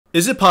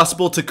Is it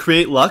possible to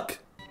create luck?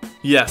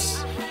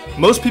 Yes.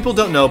 Most people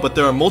don't know, but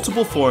there are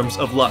multiple forms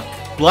of luck.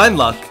 Blind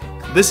luck.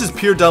 This is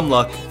pure dumb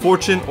luck,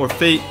 fortune, or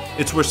fate.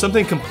 It's where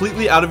something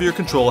completely out of your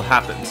control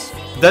happens.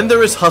 Then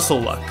there is hustle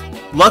luck.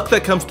 Luck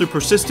that comes through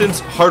persistence,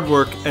 hard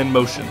work, and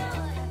motion.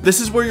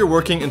 This is where you're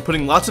working and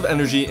putting lots of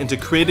energy into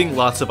creating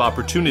lots of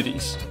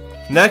opportunities.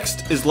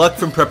 Next is luck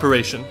from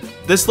preparation.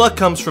 This luck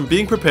comes from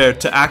being prepared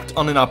to act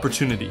on an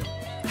opportunity.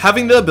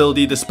 Having the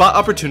ability to spot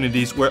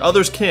opportunities where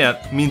others can't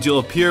means you'll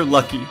appear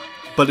lucky,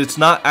 but it's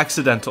not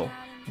accidental.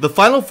 The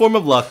final form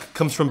of luck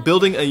comes from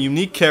building a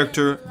unique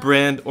character,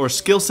 brand, or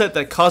skill set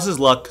that causes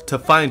luck to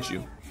find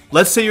you.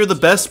 Let's say you're the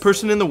best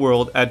person in the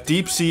world at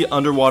deep sea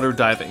underwater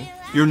diving.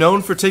 You're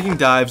known for taking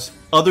dives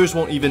others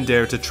won't even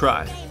dare to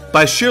try.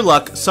 By sheer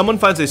luck, someone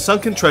finds a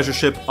sunken treasure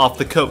ship off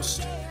the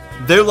coast.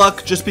 Their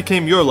luck just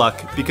became your luck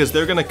because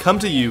they're gonna come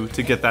to you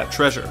to get that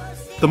treasure.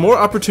 The more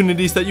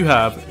opportunities that you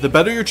have, the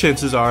better your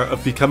chances are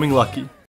of becoming lucky.